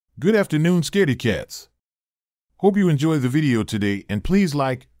Good afternoon, scaredy cats. Hope you enjoy the video today, and please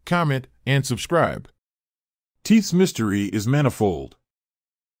like, comment, and subscribe. Teeth's mystery is manifold.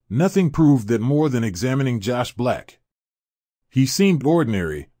 Nothing proved that more than examining Josh Black. He seemed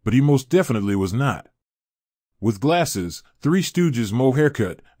ordinary, but he most definitely was not. With glasses, Three Stooges mo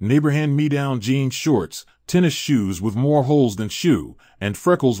haircut, neighbor hand-me-down jeans shorts, tennis shoes with more holes than shoe, and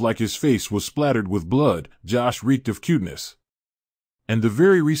freckles like his face was splattered with blood, Josh reeked of cuteness. And the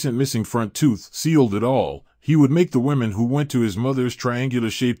very recent missing front tooth sealed it all. He would make the women who went to his mother's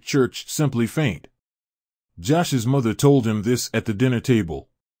triangular-shaped church simply faint. Josh's mother told him this at the dinner table.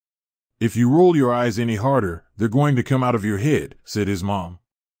 "If you roll your eyes any harder, they're going to come out of your head," said his mom.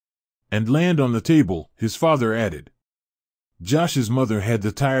 "And land on the table," his father added. Josh's mother had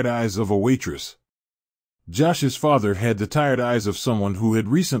the tired eyes of a waitress. Josh's father had the tired eyes of someone who had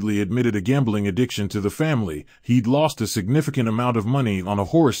recently admitted a gambling addiction to the family. He'd lost a significant amount of money on a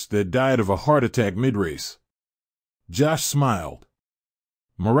horse that died of a heart attack mid-race. Josh smiled.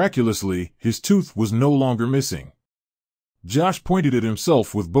 Miraculously, his tooth was no longer missing. Josh pointed at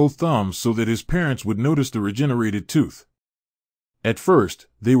himself with both thumbs so that his parents would notice the regenerated tooth. At first,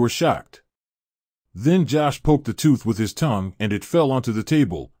 they were shocked. Then Josh poked the tooth with his tongue and it fell onto the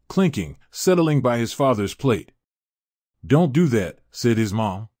table, clinking, settling by his father's plate. "Don't do that," said his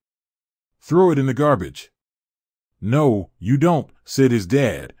mom. "Throw it in the garbage." "No, you don't," said his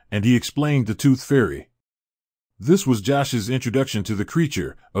dad, and he explained the tooth fairy. This was Josh's introduction to the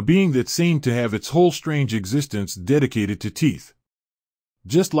creature, a being that seemed to have its whole strange existence dedicated to teeth.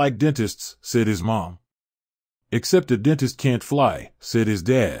 "Just like dentists," said his mom. "Except a dentist can't fly," said his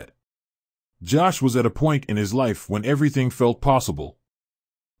dad. Josh was at a point in his life when everything felt possible.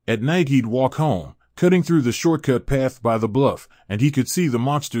 At night he'd walk home, cutting through the shortcut path by the bluff, and he could see the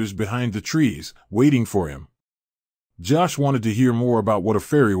monsters behind the trees, waiting for him. Josh wanted to hear more about what a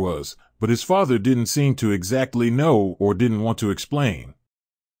fairy was, but his father didn't seem to exactly know or didn't want to explain.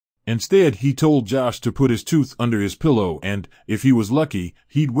 Instead, he told Josh to put his tooth under his pillow and, if he was lucky,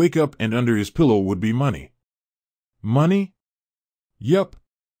 he'd wake up and under his pillow would be money. Money? Yup.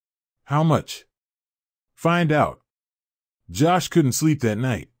 How much? Find out. Josh couldn't sleep that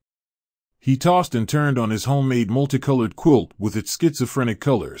night. He tossed and turned on his homemade multicolored quilt with its schizophrenic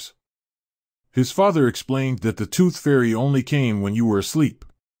colors. His father explained that the tooth fairy only came when you were asleep.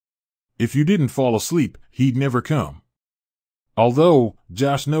 If you didn't fall asleep, he'd never come. Although,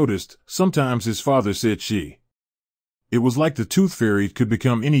 Josh noticed, sometimes his father said she. It was like the tooth fairy could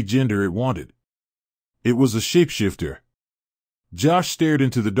become any gender it wanted. It was a shapeshifter. Josh stared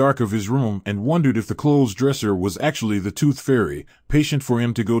into the dark of his room and wondered if the clothes dresser was actually the tooth fairy, patient for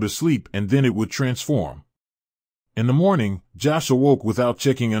him to go to sleep and then it would transform. In the morning, Josh awoke without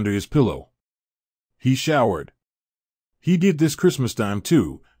checking under his pillow. He showered. He did this Christmas time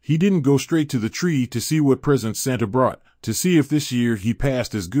too. He didn't go straight to the tree to see what presents Santa brought, to see if this year he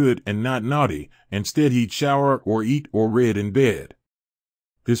passed as good and not naughty. Instead he'd shower or eat or read in bed.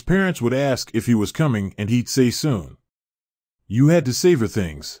 His parents would ask if he was coming and he'd say soon. You had to savor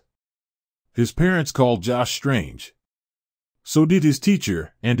things. His parents called Josh strange. So did his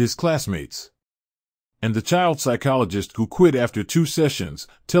teacher and his classmates. And the child psychologist who quit after 2 sessions,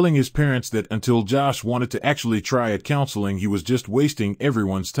 telling his parents that until Josh wanted to actually try at counseling he was just wasting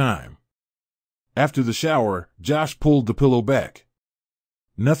everyone's time. After the shower, Josh pulled the pillow back.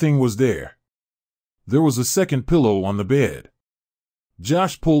 Nothing was there. There was a second pillow on the bed.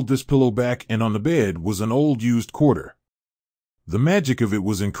 Josh pulled this pillow back and on the bed was an old used quarter. The magic of it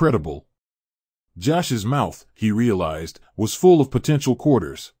was incredible. Josh's mouth, he realized, was full of potential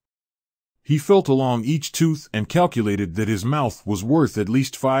quarters. He felt along each tooth and calculated that his mouth was worth at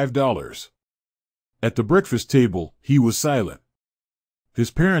least $5. At the breakfast table, he was silent.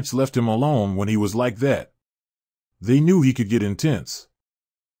 His parents left him alone when he was like that. They knew he could get intense.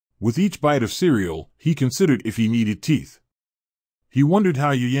 With each bite of cereal, he considered if he needed teeth. He wondered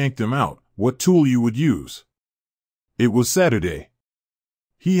how you yanked them out, what tool you would use. It was Saturday.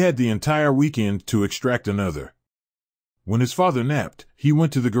 He had the entire weekend to extract another. When his father napped, he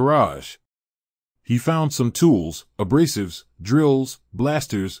went to the garage. He found some tools, abrasives, drills,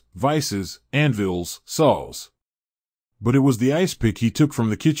 blasters, vices, anvils, saws. But it was the ice pick he took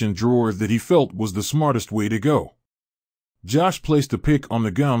from the kitchen drawer that he felt was the smartest way to go. Josh placed the pick on the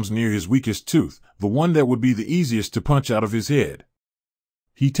gums near his weakest tooth, the one that would be the easiest to punch out of his head.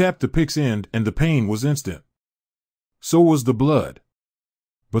 He tapped the pick's end and the pain was instant. So was the blood.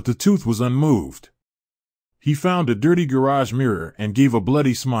 But the tooth was unmoved. He found a dirty garage mirror and gave a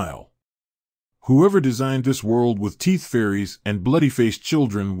bloody smile. Whoever designed this world with teeth fairies and bloody-faced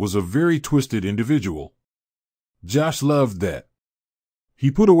children was a very twisted individual. Josh loved that. He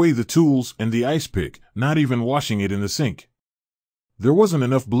put away the tools and the ice pick, not even washing it in the sink. There wasn't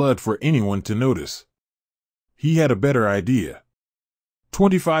enough blood for anyone to notice. He had a better idea.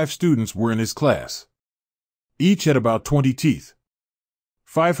 25 students were in his class. Each had about 20 teeth.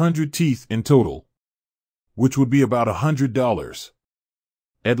 500 teeth in total, which would be about $100.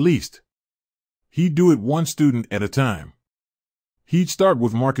 At least. He'd do it one student at a time. He'd start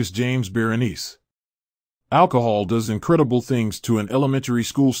with Marcus James Berenice. Alcohol does incredible things to an elementary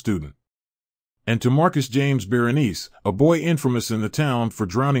school student. And to Marcus James Berenice, a boy infamous in the town for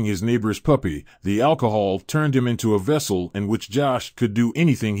drowning his neighbor's puppy, the alcohol turned him into a vessel in which Josh could do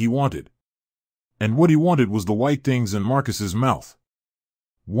anything he wanted. And what he wanted was the white things in Marcus's mouth.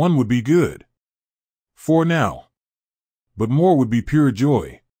 One would be good. For now. But more would be pure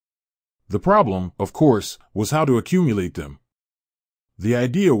joy. The problem, of course, was how to accumulate them. The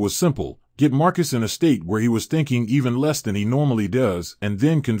idea was simple: get Marcus in a state where he was thinking even less than he normally does, and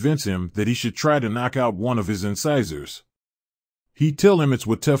then convince him that he should try to knock out one of his incisors. He'd tell him it's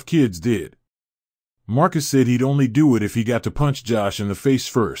what tough kids did. Marcus said he'd only do it if he got to punch Josh in the face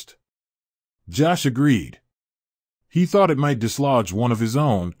first. Josh agreed. He thought it might dislodge one of his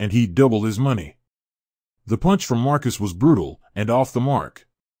own, and he'd double his money. The punch from Marcus was brutal and off the mark.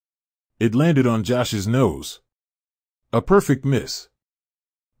 It landed on Josh's nose. A perfect miss.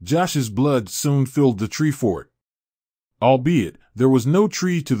 Josh's blood soon filled the tree fort. Albeit, there was no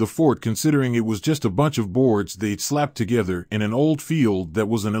tree to the fort, considering it was just a bunch of boards they'd slapped together in an old field that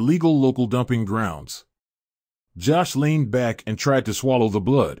was an illegal local dumping grounds. Josh leaned back and tried to swallow the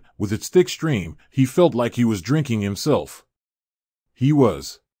blood. With its thick stream, he felt like he was drinking himself. He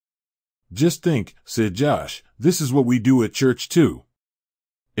was. "Just think," said Josh, "this is what we do at church too.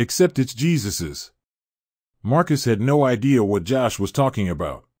 Except it's Jesus's." Marcus had no idea what Josh was talking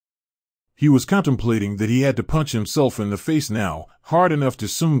about. He was contemplating that he had to punch himself in the face now, hard enough to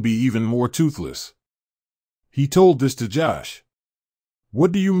soon be even more toothless. He told this to Josh.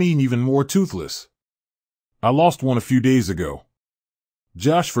 "What do you mean even more toothless?" "I lost one a few days ago."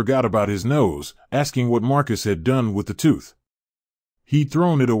 Josh forgot about his nose, asking what Marcus had done with the tooth. He'd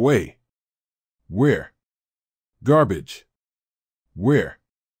thrown it away. "Where?" "Garbage." "Where?"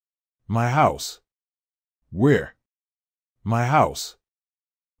 "My house." "Where?" "My house."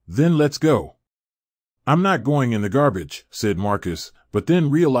 "Then let's go." "I'm not going in the garbage," said Marcus, but then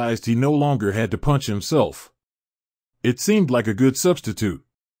realized he no longer had to punch himself. It seemed like a good substitute.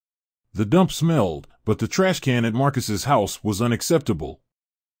 The dump smelled, but the trash can at Marcus's house was unacceptable.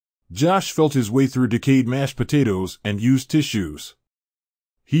 Josh felt his way through decayed mashed potatoes and used tissues.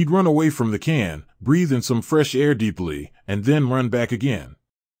 He'd run away from the can, breathe in some fresh air deeply, and then run back again.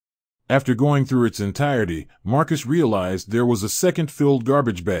 After going through its entirety, Marcus realized there was a second filled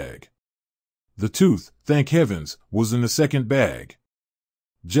garbage bag. The tooth, thank heavens, was in the second bag.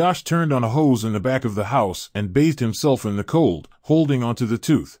 Josh turned on a hose in the back of the house and bathed himself in the cold, holding onto the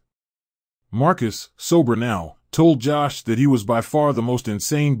tooth. Marcus, sober now, told Josh that he was by far the most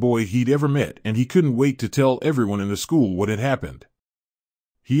insane boy he'd ever met, and he couldn't wait to tell everyone in the school what had happened.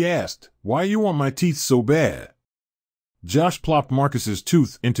 He asked, "Why you want my teeth so bad?" Josh plopped Marcus's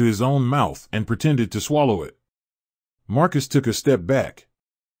tooth into his own mouth and pretended to swallow it. Marcus took a step back.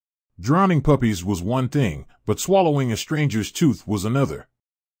 Drowning puppies was one thing, but swallowing a stranger's tooth was another.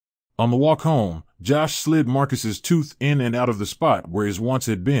 On the walk home, Josh slid Marcus's tooth in and out of the spot where his once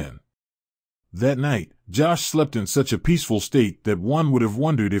had been. That night, Josh slept in such a peaceful state that one would have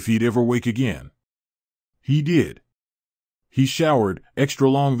wondered if he'd ever wake again. He did. He showered, extra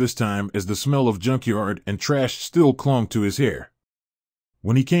long this time, as the smell of junkyard and trash still clung to his hair.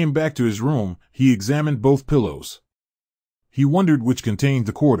 When he came back to his room, he examined both pillows. He wondered which contained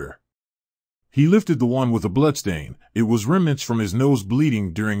the quarter. He lifted the one with a bloodstain. It was remnants from his nose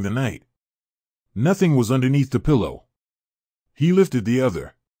bleeding during the night. Nothing was underneath the pillow. He lifted the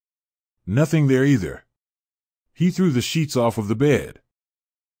other. Nothing there either. He threw the sheets off of the bed.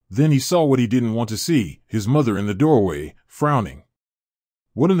 Then he saw what he didn't want to see, his mother in the doorway, frowning.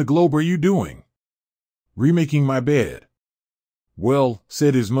 "What in the globe are you doing?" "Remaking my bed." "Well,"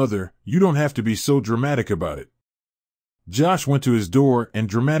 said his mother, "you don't have to be so dramatic about it." Josh went to his door and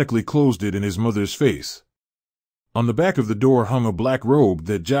dramatically closed it in his mother's face. On the back of the door hung a black robe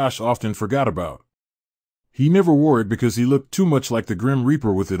that Josh often forgot about. He never wore it because he looked too much like the Grim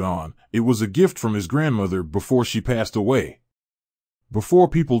Reaper with it on. It was a gift from his grandmother before she passed away. Before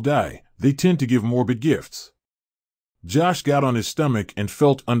people die, they tend to give morbid gifts. Josh got on his stomach and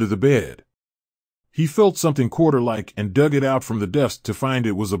felt under the bed. He felt something quarter-like and dug it out from the dust to find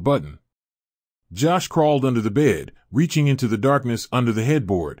it was a button. Josh crawled under the bed, reaching into the darkness under the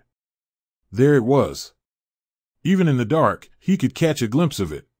headboard. There it was. Even in the dark, he could catch a glimpse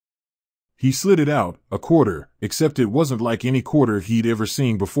of it. He slid it out, a quarter, except it wasn't like any quarter he'd ever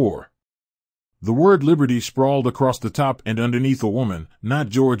seen before. The word liberty sprawled across the top and underneath a woman, not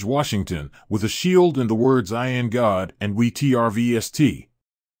George Washington, with a shield and the words I am God and we TRVST.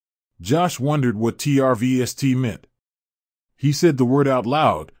 Josh wondered what TRVST meant. He said the word out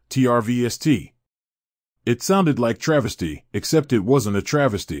loud, TRVST. It sounded like travesty, except it wasn't a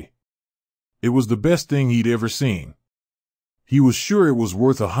travesty. It was the best thing he'd ever seen. He was sure it was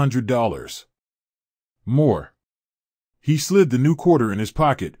worth $100. More. He slid the new quarter in his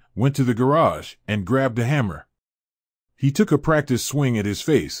pocket, went to the garage, and grabbed a hammer. He took a practice swing at his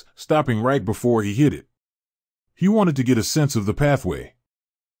face, stopping right before he hit it. He wanted to get a sense of the pathway.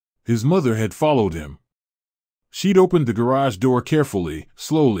 His mother had followed him. She'd opened the garage door carefully,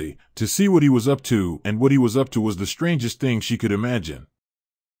 slowly, to see what he was up to, and what he was up to was the strangest thing she could imagine.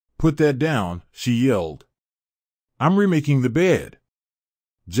 Put that down, she yelled. I'm remaking the bed.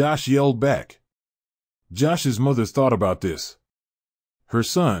 Josh yelled back. Josh's mother thought about this. Her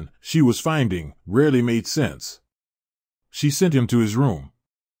son, she was finding, rarely made sense. She sent him to his room.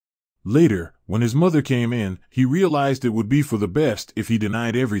 Later, when his mother came in, he realized it would be for the best if he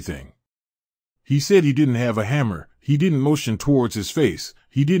denied everything. He said he didn't have a hammer, he didn't motion towards his face,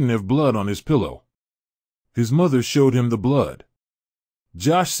 he didn't have blood on his pillow. His mother showed him the blood.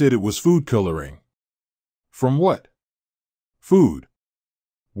 Josh said it was food coloring. From what? Food.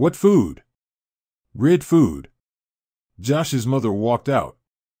 What food? Red food. Josh's mother walked out.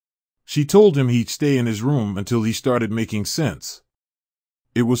 She told him he'd stay in his room until he started making sense.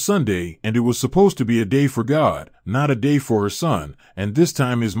 It was Sunday, and it was supposed to be a day for God, not a day for her son, and this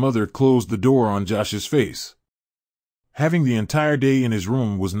time his mother closed the door on Josh's face. Having the entire day in his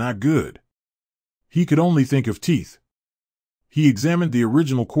room was not good. He could only think of teeth. He examined the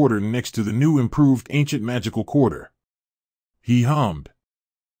original quarter next to the new improved ancient magical quarter. He hummed.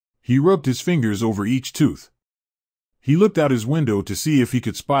 He rubbed his fingers over each tooth. He looked out his window to see if he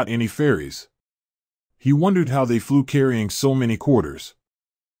could spot any fairies. He wondered how they flew carrying so many quarters.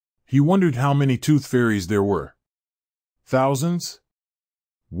 He wondered how many tooth fairies there were. Thousands?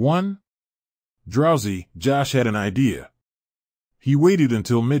 One? Drowsy, Josh had an idea. He waited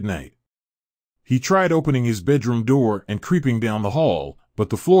until midnight. He tried opening his bedroom door and creeping down the hall, but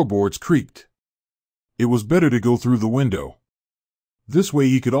the floorboards creaked. It was better to go through the window. This way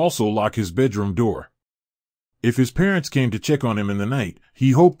he could also lock his bedroom door. If his parents came to check on him in the night,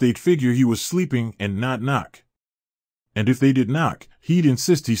 he hoped they'd figure he was sleeping and not knock. And if they did knock, he'd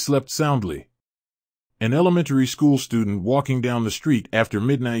insist he slept soundly. An elementary school student walking down the street after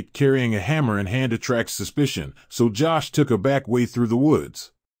midnight carrying a hammer in hand attracts suspicion, so Josh took a back way through the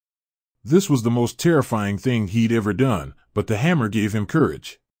woods. This was the most terrifying thing he'd ever done, but the hammer gave him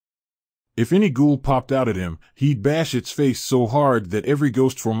courage. If any ghoul popped out at him, he'd bash its face so hard that every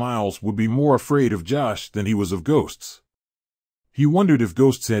ghost for miles would be more afraid of Josh than he was of ghosts. He wondered if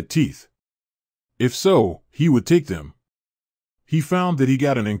ghosts had teeth. If so, he would take them. He found that he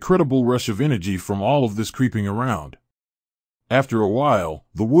got an incredible rush of energy from all of this creeping around. After a while,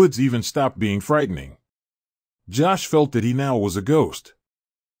 the woods even stopped being frightening. Josh felt that he now was a ghost.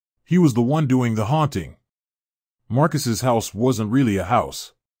 He was the one doing the haunting. Marcus's house wasn't really a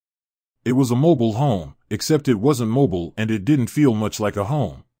house. It was a mobile home, except it wasn't mobile and it didn't feel much like a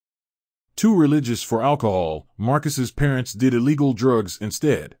home. Too religious for alcohol, Marcus's parents did illegal drugs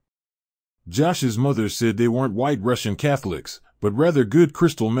instead. Josh's mother said they weren't white Russian Catholics, but rather good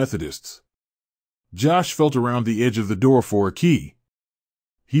Crystal Methodists. Josh felt around the edge of the door for a key.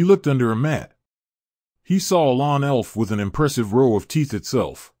 He looked under a mat. He saw a lawn elf with an impressive row of teeth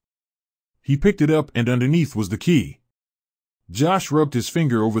itself. He picked it up and underneath was the key. Josh rubbed his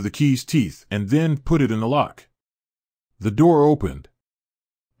finger over the key's teeth and then put it in the lock. The door opened.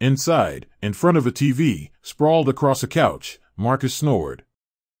 Inside, in front of a TV, sprawled across a couch, Marcus snored.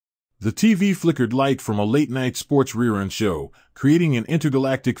 The TV flickered light from a late-night sports rerun show, creating an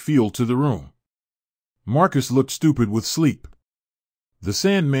intergalactic feel to the room. Marcus looked stupid with sleep. The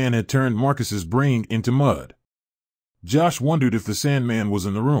Sandman had turned Marcus's brain into mud. Josh wondered if the Sandman was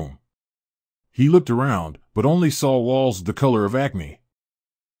in the room. He looked around, but only saw walls the color of acne.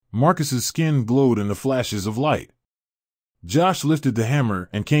 Marcus's skin glowed in the flashes of light. Josh lifted the hammer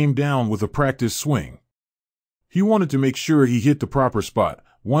and came down with a practice swing. He wanted to make sure he hit the proper spot,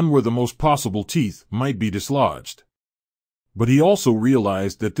 one where the most possible teeth might be dislodged. But he also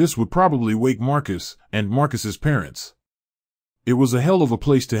realized that this would probably wake Marcus and Marcus's parents. It was a hell of a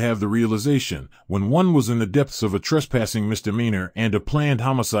place to have the realization when one was in the depths of a trespassing misdemeanor and a planned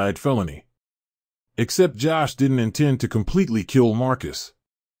homicide felony. Except Josh didn't intend to completely kill Marcus.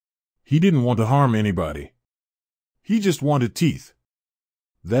 He didn't want to harm anybody. He just wanted teeth.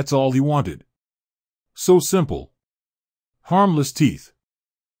 That's all he wanted. So simple. Harmless teeth.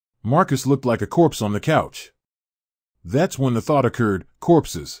 Marcus looked like a corpse on the couch. That's when the thought occurred,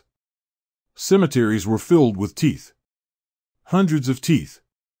 corpses. Cemeteries were filled with teeth. Hundreds of teeth.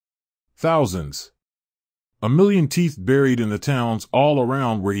 Thousands. 1,000,000 teeth buried in the towns all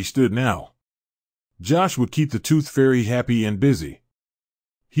around where he stood now. Josh would keep the tooth fairy happy and busy.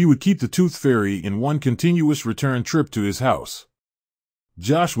 He would keep the tooth fairy in one continuous return trip to his house.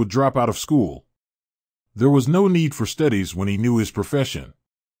 Josh would drop out of school. There was no need for studies when he knew his profession.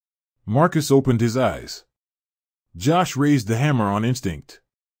 Marcus opened his eyes. Josh raised the hammer on instinct.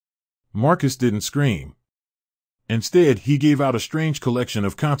 Marcus didn't scream. Instead, he gave out a strange collection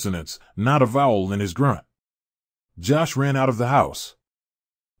of consonants, not a vowel in his grunt. Josh ran out of the house.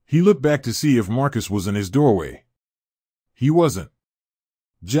 He looked back to see if Marcus was in his doorway. He wasn't.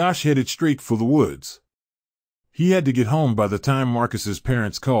 Josh headed straight for the woods. He had to get home by the time Marcus's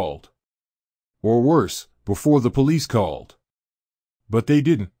parents called. Or worse, before the police called. But they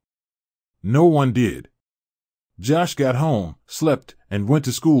didn't. No one did. Josh got home, slept, and went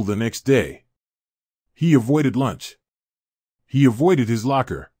to school the next day. He avoided lunch. He avoided his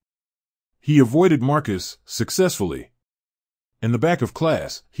locker. He avoided Marcus, successfully. In the back of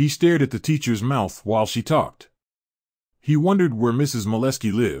class, he stared at the teacher's mouth while she talked. He wondered where Mrs.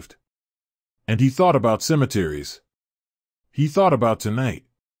 Molesky lived. And he thought about cemeteries. He thought about tonight.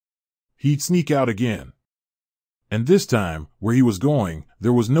 He'd sneak out again. And this time, where he was going,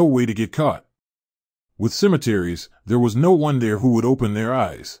 there was no way to get caught. With cemeteries, there was no one there who would open their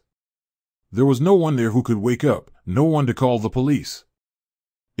eyes. There was no one there who could wake up, no one to call the police.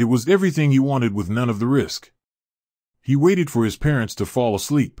 It was everything he wanted with none of the risk. He waited for his parents to fall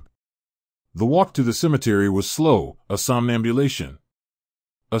asleep. The walk to the cemetery was slow, a somnambulation.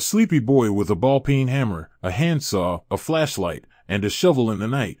 A sleepy boy with a ball-peen hammer, a handsaw, a flashlight, and a shovel in the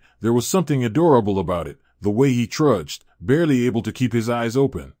night, there was something adorable about it, the way he trudged, barely able to keep his eyes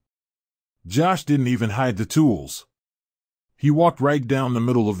open. Josh didn't even hide the tools. He walked right down the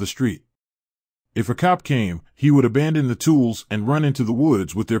middle of the street. If a cop came, he would abandon the tools and run into the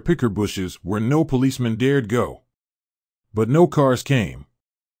woods with their picker bushes where no policeman dared go. But no cars came.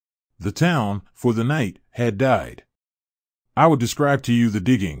 The town, for the night, had died. I would describe to you the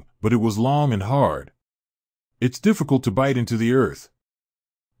digging, but it was long and hard. It's difficult to bite into the earth.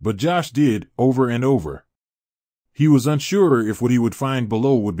 But Josh did, over and over. He was unsure if what he would find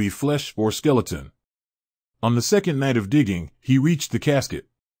below would be flesh or skeleton. On the second night of digging, he reached the casket.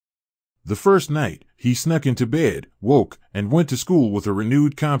 The first night, he snuck into bed, woke, and went to school with a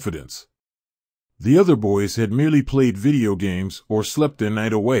renewed confidence. The other boys had merely played video games or slept their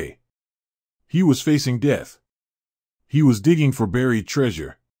night away. He was facing death. He was digging for buried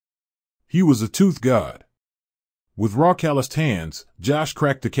treasure. He was a tooth god. With raw calloused hands, Josh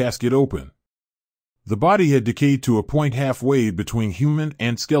cracked the casket open. The body had decayed to a point halfway between human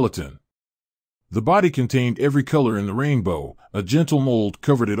and skeleton. The body contained every color in the rainbow, a gentle mold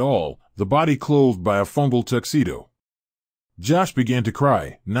covered it all, the body clothed by a fungal tuxedo. Josh began to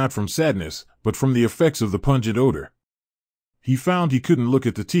cry, not from sadness, but from the effects of the pungent odor. He found he couldn't look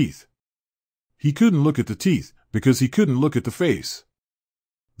at the teeth. He couldn't look at the teeth, because he couldn't look at the face.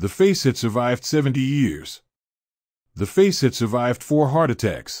 The face had survived 70 years. The face had survived 4 heart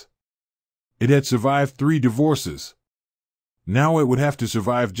attacks. It had survived 3 divorces. Now it would have to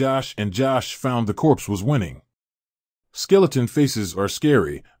survive Josh, and Josh found the corpse was winning. Skeleton faces are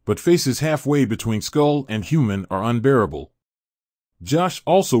scary, but faces halfway between skull and human are unbearable. Josh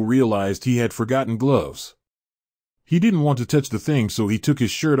also realized he had forgotten gloves. He didn't want to touch the thing, so he took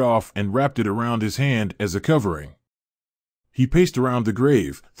his shirt off and wrapped it around his hand as a covering. He paced around the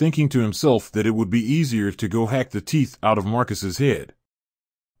grave, thinking to himself that it would be easier to go hack the teeth out of Marcus's head.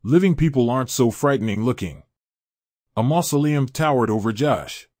 Living people aren't so frightening looking. A mausoleum towered over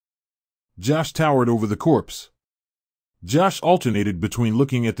Josh. Josh towered over the corpse. Josh alternated between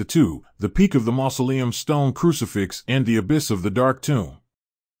looking at the two, the peak of the mausoleum's stone crucifix and the abyss of the dark tomb.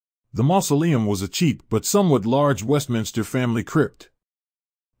 The mausoleum was a cheap but somewhat large Westminster family crypt.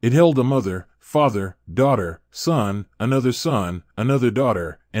 It held a mother, father, daughter, son, another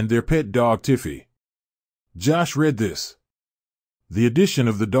daughter, and their pet dog Tiffy. Josh read this. The addition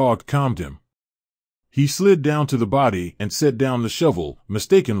of the dog calmed him. He slid down to the body and set down the shovel,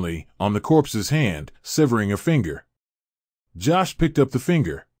 mistakenly, on the corpse's hand, severing a finger. Josh picked up the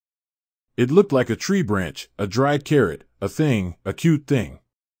finger. It looked like a tree branch, a dried carrot, a cute thing.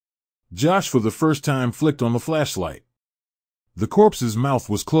 Josh for the first time flicked on the flashlight. The corpse's mouth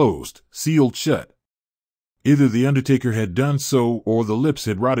was closed, sealed shut. Either the undertaker had done so or the lips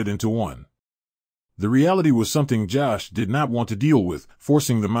had rotted into one. The reality was something Josh did not want to deal with,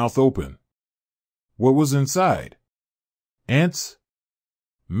 forcing the mouth open. What was inside? Ants?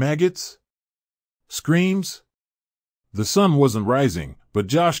 Maggots? Screams? The sun wasn't rising, but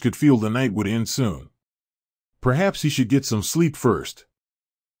Josh could feel the night would end soon. Perhaps he should get some sleep first.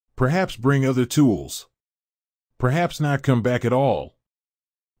 Perhaps bring other tools. Perhaps not come back at all.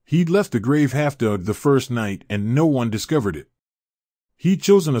 He'd left the grave half-dug the first night and no one discovered it. He'd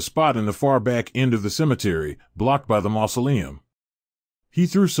chosen a spot in the far back end of the cemetery, blocked by the mausoleum. He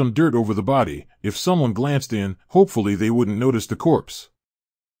threw some dirt over the body. If someone glanced in, hopefully they wouldn't notice the corpse.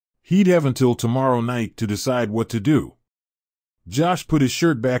 He'd have until tomorrow night to decide what to do. Josh put his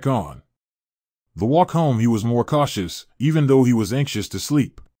shirt back on. The walk home he was more cautious, even though he was anxious to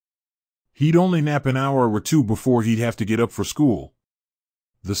sleep. He'd only nap an hour or two before he'd have to get up for school.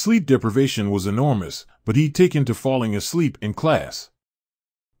 The sleep deprivation was enormous, but he'd taken to falling asleep in class.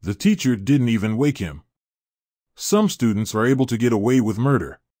 The teacher didn't even wake him. Some students are able to get away with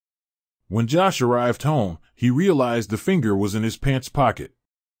murder. When Josh arrived home, he realized the finger was in his pants pocket.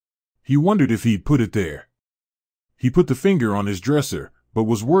 He wondered if he'd put it there. He put the finger on his dresser, but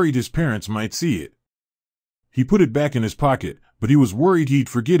was worried his parents might see it. He put it back in his pocket, but he was worried he'd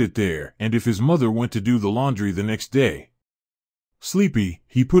forget it there and if his mother went to do the laundry the next day. Sleepy,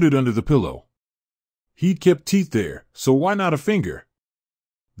 he put it under the pillow. He'd kept teeth there, so why not a finger?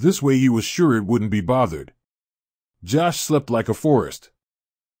 This way he was sure it wouldn't be bothered. Josh slept like a forest.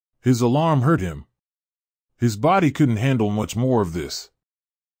 His alarm hurt him. His body couldn't handle much more of this.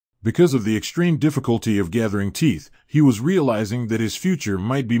 Because of the extreme difficulty of gathering teeth, he was realizing that his future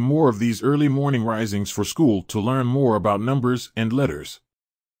might be more of these early morning risings for school to learn more about numbers and letters.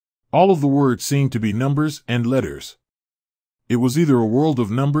 All of the words seemed to be numbers and letters. It was either a world of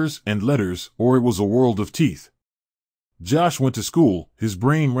numbers and letters or it was a world of teeth. Josh went to school, his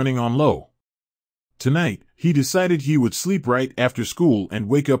brain running on low. Tonight, he decided he would sleep right after school and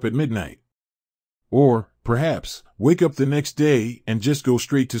wake up at midnight. Or, perhaps, wake up the next day and just go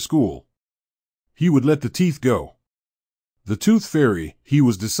straight to school. He would let the teeth go. The tooth fairy, he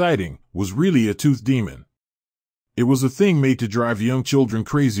was deciding, was really a tooth demon. It was a thing made to drive young children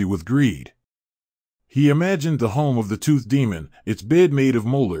crazy with greed. He imagined the home of the tooth demon, its bed made of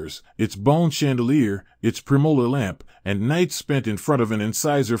molars, its bone chandelier, its premolar lamp, and nights spent in front of an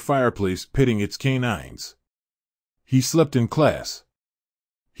incisor fireplace petting its canines. He slept in class.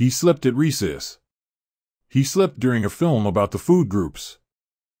 He slept at recess. He slept during a film about the food groups.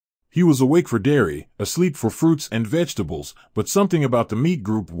 He was awake for dairy, asleep for fruits and vegetables, but something about the meat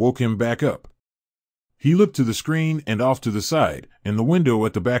group woke him back up. He looked to the screen and off to the side. In the window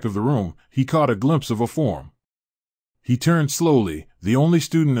at the back of the room, he caught a glimpse of a form. He turned slowly, the only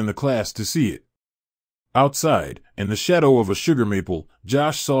student in the class to see it. Outside, in the shadow of a sugar maple,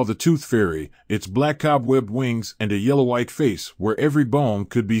 Josh saw the tooth fairy, its black cobwebbed wings and a yellow-white face where every bone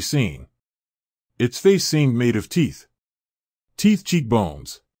could be seen. Its face seemed made of teeth. Teeth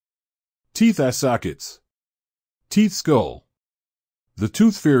cheekbones. Teeth eye sockets. Teeth skull. The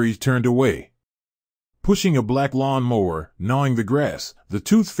tooth fairy turned away. Pushing a black lawn mower, gnawing the grass, the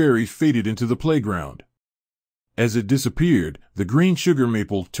tooth fairy faded into the playground. As it disappeared, the green sugar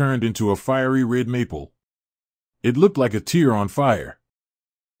maple turned into a fiery red maple. It looked like a tear on fire.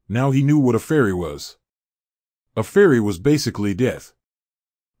 Now he knew what a fairy was. A fairy was basically death.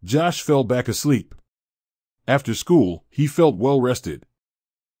 Josh fell back asleep. After school, he felt well rested.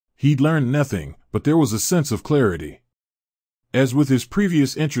 He'd learned nothing, but there was a sense of clarity. As with his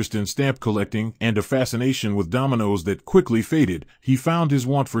previous interest in stamp collecting and a fascination with dominoes that quickly faded, he found his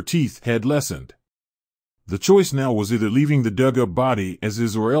want for teeth had lessened. The choice now was either leaving the dug-up body as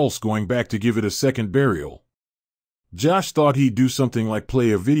is or else going back to give it a second burial. Josh thought he'd do something like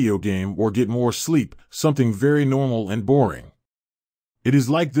play a video game or get more sleep, something very normal and boring. It is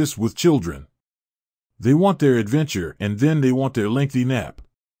like this with children. They want their adventure and then they want their lengthy nap.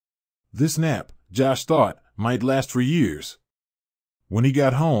 This nap, Josh thought, might last for years. When he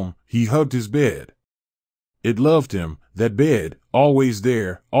got home, he hugged his bed. It loved him, that bed, always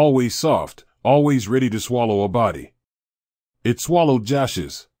there, always soft, always ready to swallow a body. It swallowed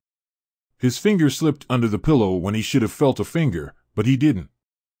Josh's. His finger slipped under the pillow when he should have felt a finger, but he didn't.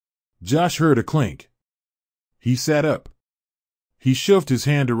 Josh heard a clink. He sat up. He shoved his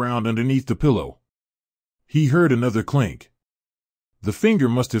hand around underneath the pillow. He heard another clink. The finger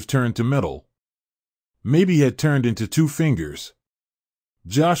must have turned to metal. Maybe had turned into two fingers.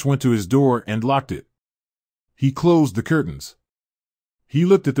 Josh went to his door and locked it. He closed the curtains. He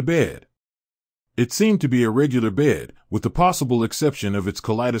looked at the bed. It seemed to be a regular bed, with the possible exception of its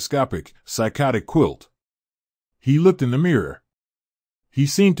kaleidoscopic, psychotic quilt. He looked in the mirror. He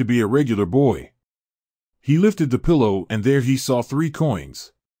seemed to be a regular boy. He lifted the pillow and there he saw 3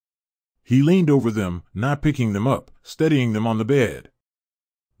 coins. He leaned over them, not picking them up, studying them on the bed.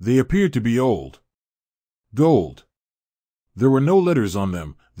 They appeared to be old gold. There were no letters on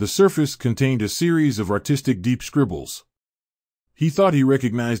them. The surface contained a series of artistic deep scribbles. He thought he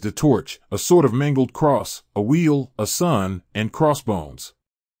recognized a torch, a sort of mangled cross, a wheel, a sun, and crossbones.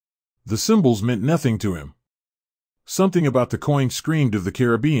 The symbols meant nothing to him. Something about the coin screamed of the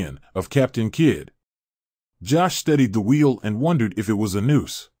Caribbean, of Captain Kidd. Josh studied the wheel and wondered if it was a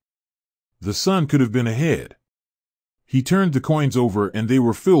noose. The sun could have been a head. He turned the coins over and they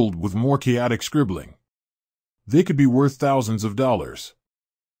were filled with more chaotic scribbling. They could be worth thousands of dollars.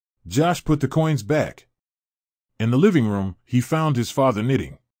 Josh put the coins back. In the living room, he found his father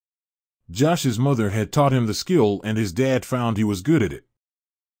knitting. Josh's mother had taught him the skill and his dad found he was good at it.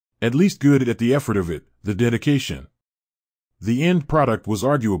 At least good at the effort of it, the dedication. The end product was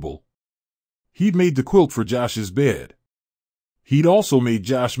arguable. He'd made the quilt for Josh's bed. He'd also made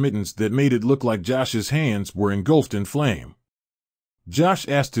Josh mittens that made it look like Josh's hands were engulfed in flame. Josh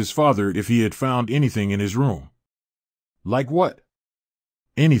asked his father if he had found anything in his room. Like what?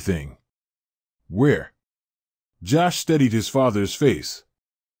 Anything. Where? Josh studied his father's face.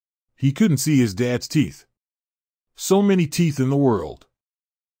 He couldn't see his dad's teeth. So many teeth in the world.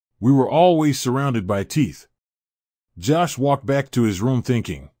 We were always surrounded by teeth. Josh walked back to his room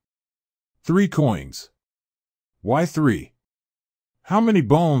thinking. 3 coins. Why 3? How many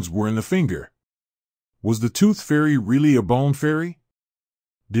bones were in the finger? Was the tooth fairy really a bone fairy?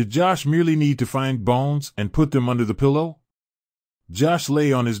 Did Josh merely need to find bones and put them under the pillow? Josh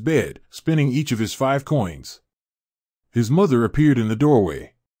lay on his bed, spinning each of his 5 coins. His mother appeared in the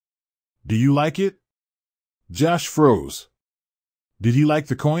doorway. Do you like it? Josh froze. Did he like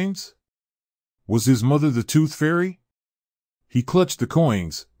the coins? Was his mother the tooth fairy? He clutched the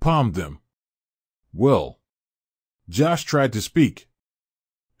coins, palmed them. Well. Josh tried to speak.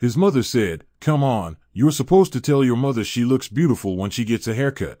 His mother said, "Come on, you're supposed to tell your mother she looks beautiful when she gets a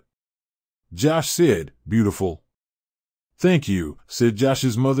haircut." Josh said, "Beautiful." "Thank you," said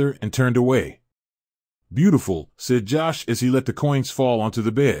Josh's mother and turned away. "Beautiful," said Josh as he let the coins fall onto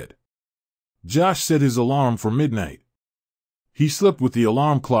the bed. Josh set his alarm for midnight. He slept with the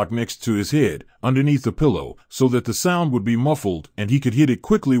alarm clock next to his head, underneath the pillow, so that the sound would be muffled and he could hit it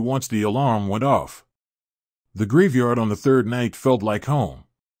quickly once the alarm went off. The graveyard on the 3rd night felt like home.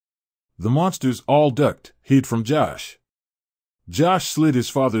 The monsters all ducked, hid from Josh. Josh slid his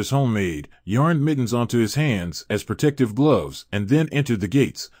father's homemade, yarned mittens onto his hands as protective gloves and then entered the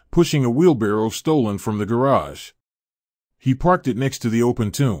gates, pushing a wheelbarrow stolen from the garage. He parked it next to the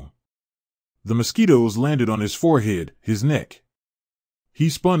open tomb. The mosquitoes landed on his forehead, his neck. He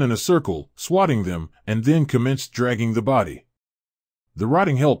spun in a circle, swatting them, and then commenced dragging the body. The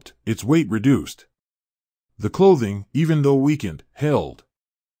rotting helped, its weight reduced. The clothing, even though weakened, held.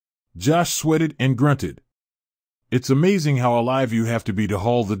 Josh sweated and grunted. It's amazing how alive you have to be to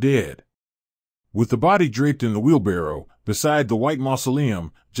haul the dead. With the body draped in the wheelbarrow, beside the white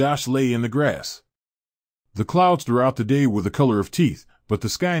mausoleum, Josh lay in the grass. The clouds throughout the day were the color of teeth, but the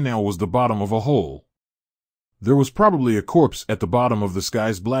sky now was the bottom of a hole. There was probably a corpse at the bottom of the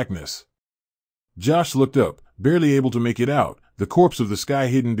sky's blackness. Josh looked up, barely able to make it out, the corpse of the sky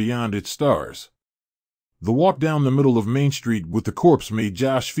hidden beyond its stars. The walk down the middle of Main Street with the corpse made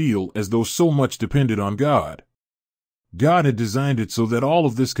Josh feel as though so much depended on God. God had designed it so that all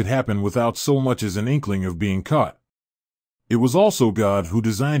of this could happen without so much as an inkling of being caught. It was also God who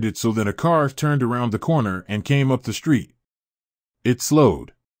designed it so that a car turned around the corner and came up the street. It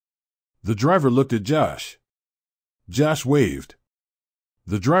slowed. The driver looked at Josh. Josh waved.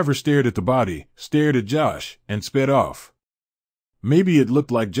 The driver stared at the body, stared at Josh, and sped off. Maybe it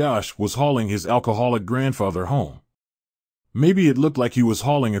looked like Josh was hauling his alcoholic grandfather home. Maybe it looked like he was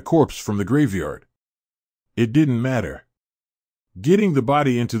hauling a corpse from the graveyard. It didn't matter. Getting the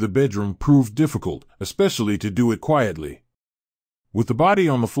body into the bedroom proved difficult, especially to do it quietly. With the body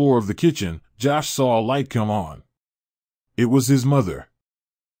on the floor of the kitchen, Josh saw a light come on. It was his mother.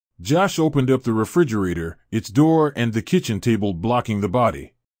 Josh opened up the refrigerator, its door and the kitchen table blocking the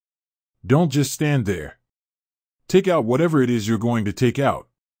body. Don't just stand there. Take out whatever it is you're going to take out.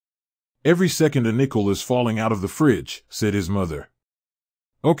 Every second a nickel is falling out of the fridge, said his mother.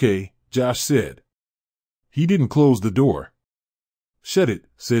 Okay, Josh said. He didn't close the door. Shut it,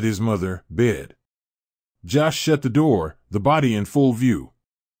 said his mother, bed. Josh shut the door, the body in full view.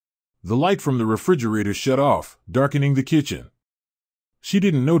 The light from the refrigerator shut off, darkening the kitchen. She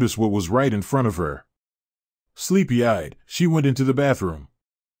didn't notice what was right in front of her. Sleepy-eyed, she went into the bathroom.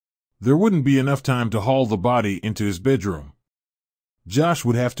 There wouldn't be enough time to haul the body into his bedroom. Josh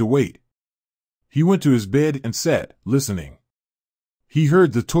would have to wait. He went to his bed and sat, listening. He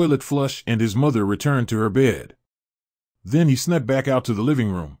heard the toilet flush and his mother return to her bed. Then he snuck back out to the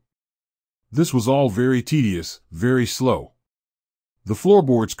living room. This was all very tedious, very slow. The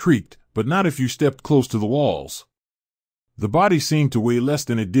floorboards creaked, but not if you stepped close to the walls. The body seemed to weigh less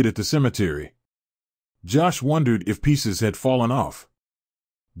than it did at the cemetery. Josh wondered if pieces had fallen off.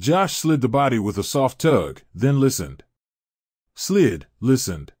 Josh slid the body with a soft tug, then listened. Slid,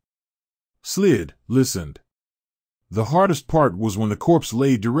 listened. Slid, listened. The hardest part was when the corpse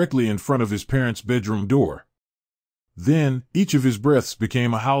lay directly in front of his parents' bedroom door. Then, each of his breaths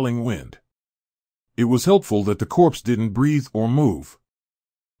became a howling wind. It was helpful that the corpse didn't breathe or move.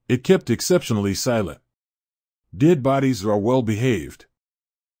 It kept exceptionally silent. Dead bodies are well behaved.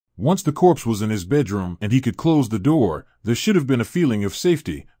 Once the corpse was in his bedroom and he could close the door, there should have been a feeling of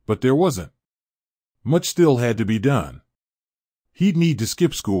safety, but there wasn't. Much still had to be done. He'd need to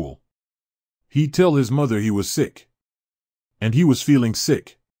skip school. He'd tell his mother he was sick. And he was feeling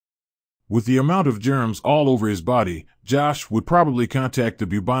sick. With the amount of germs all over his body, Josh would probably contact the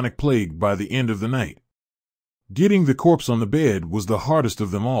bubonic plague by the end of the night. Getting the corpse on the bed was the hardest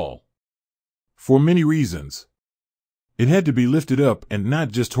of them all. For many reasons. It had to be lifted up and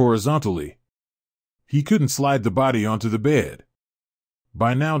not just horizontally. He couldn't slide the body onto the bed.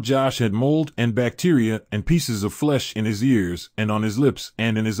 By now Josh had mold and bacteria and pieces of flesh in his ears and on his lips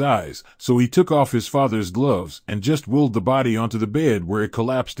and in his eyes, so he took off his father's gloves and just willed the body onto the bed where it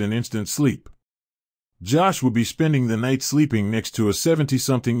collapsed in instant sleep. Josh would be spending the night sleeping next to a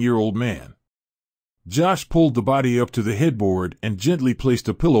 70-something-year-old man. Josh pulled the body up to the headboard and gently placed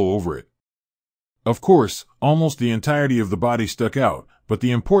a pillow over it. Of course, almost the entirety of the body stuck out, but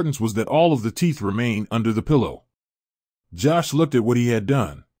the importance was that all of the teeth remained under the pillow. Josh looked at what he had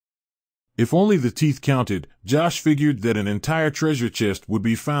done. If only the teeth counted, Josh figured that an entire treasure chest would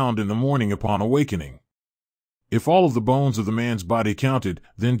be found in the morning upon awakening. If all of the bones of the man's body counted,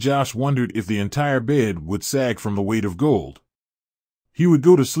 then Josh wondered if the entire bed would sag from the weight of gold. He would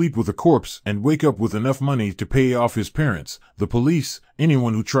go to sleep with a corpse and wake up with enough money to pay off his parents, the police,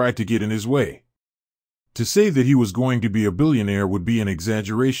 anyone who tried to get in his way. To say that he was going to be a billionaire would be an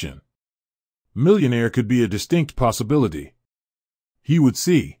exaggeration. Millionaire could be a distinct possibility. He would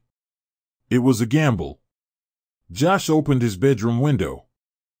see. It was a gamble. Josh opened his bedroom window.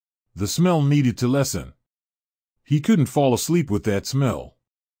 The smell needed to lessen. He couldn't fall asleep with that smell.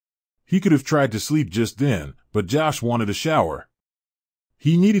 He could have tried to sleep just then, but Josh wanted a shower.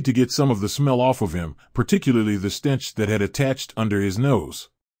 He needed to get some of the smell off of him, particularly the stench that had attached under his nose.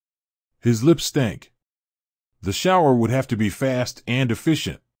 His lips stank. The shower would have to be fast and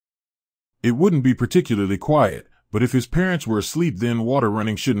efficient. It wouldn't be particularly quiet, but if his parents were asleep then water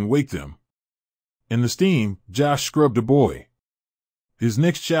running shouldn't wake them. In the steam, Josh scrubbed a boy. His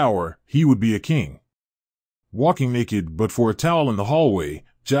next shower, he would be a king. Walking naked but for a towel in the hallway,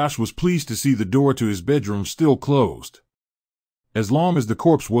 Josh was pleased to see the door to his bedroom still closed. As long as the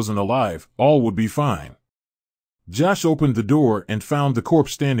corpse wasn't alive, all would be fine. Josh opened the door and found the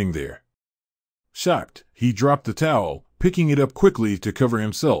corpse standing there. Shocked, he dropped the towel, picking it up quickly to cover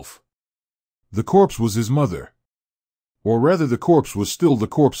himself. The corpse was his mother. Or rather, the corpse was still the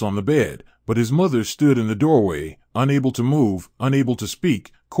corpse on the bed, but his mother stood in the doorway, unable to move, unable to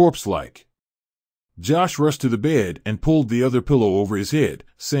speak, corpse-like. Josh rushed to the bed and pulled the other pillow over his head,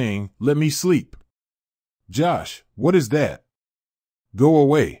 saying, "Let me sleep." "Josh, what is that?" "Go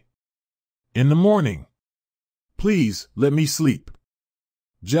away." "In the morning." "Please, let me sleep."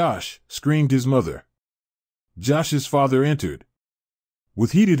 "Josh," screamed his mother. Josh's father entered.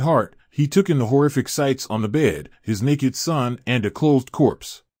 With heated heart, he took in the horrific sights on the bed, his naked son and a closed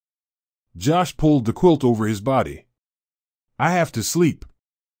corpse. Josh pulled the quilt over his body. "I have to sleep."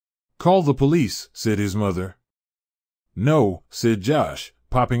 "Call the police," said his mother. "No," said Josh,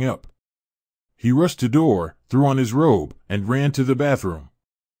 popping up. He rushed to door, threw on his robe, and ran to the bathroom.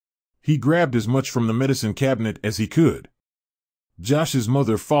 He grabbed as much from the medicine cabinet as he could. Josh's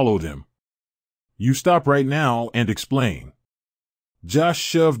mother followed him. "You stop right now and explain." Josh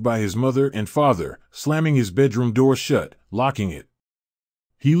shoved by his mother and father, slamming his bedroom door shut, locking it.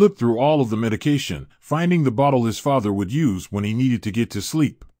 He looked through all of the medication, finding the bottle his father would use when he needed to get to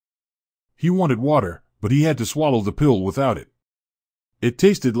sleep. He wanted water, but he had to swallow the pill without it. It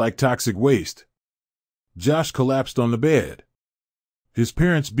tasted like toxic waste. Josh collapsed on the bed. His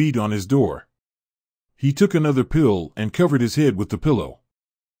parents beat on his door. He took another pill and covered his head with the pillow.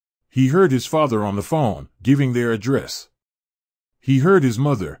 He heard his father on the phone, giving their address. He heard his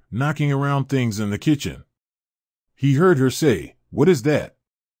mother, knocking around things in the kitchen. He heard her say, "What is that?"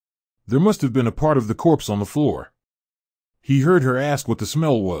 There must have been a part of the corpse on the floor. He heard her ask what the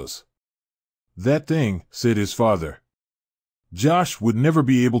smell was. That thing, said his father. Josh would never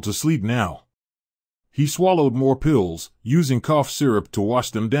be able to sleep now. He swallowed more pills, using cough syrup to wash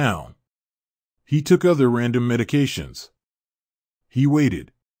them down. He took other random medications. He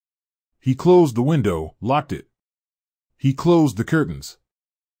waited. He closed the window, locked it. He closed the curtains.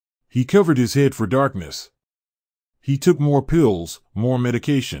 He covered his head for darkness. He took more pills, more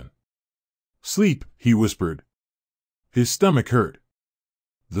medication. Sleep, he whispered. His stomach hurt.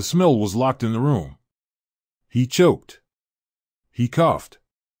 The smell was locked in the room. He choked. He coughed.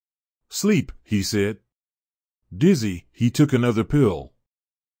 Sleep, he said. Dizzy, he took another pill.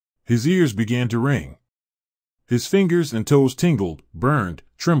 His ears began to ring. His fingers and toes tingled, burned,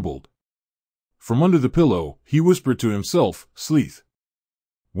 trembled. From under the pillow, he whispered to himself, sleep.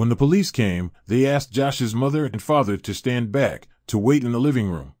 When the police came, they asked Josh's mother and father to stand back, to wait in the living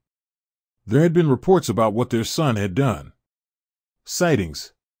room. There had been reports about what their son had done.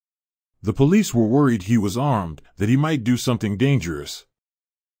 Sightings. The police were worried he was armed, that he might do something dangerous.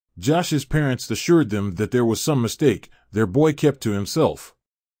 Josh's parents assured them that there was some mistake, their boy kept to himself.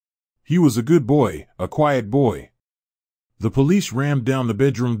 He was a good boy, a quiet boy. The police rammed down the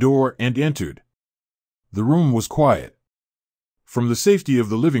bedroom door and entered. The room was quiet. From the safety of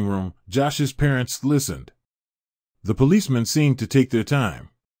the living room, Josh's parents listened. The policemen seemed to take their time.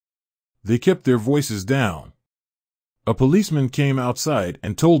 They kept their voices down. A policeman came outside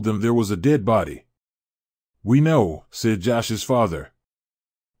and told them there was a dead body. We know, said Josh's father.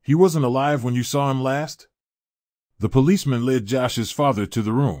 He wasn't alive when you saw him last? The policeman led Josh's father to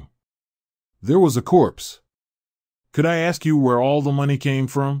the room. There was a corpse. Could I ask you where all the money came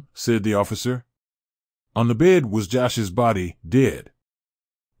from? Said the officer. On the bed was Josh's body, dead.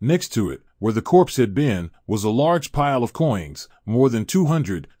 Next to it, where the corpse had been, was a large pile of coins, more than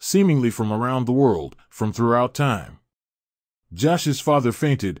 200, seemingly from around the world, from throughout time. Josh's father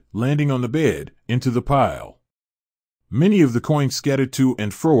fainted, landing on the bed, into the pile. Many of the coins scattered to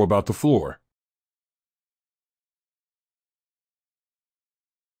and fro about the floor.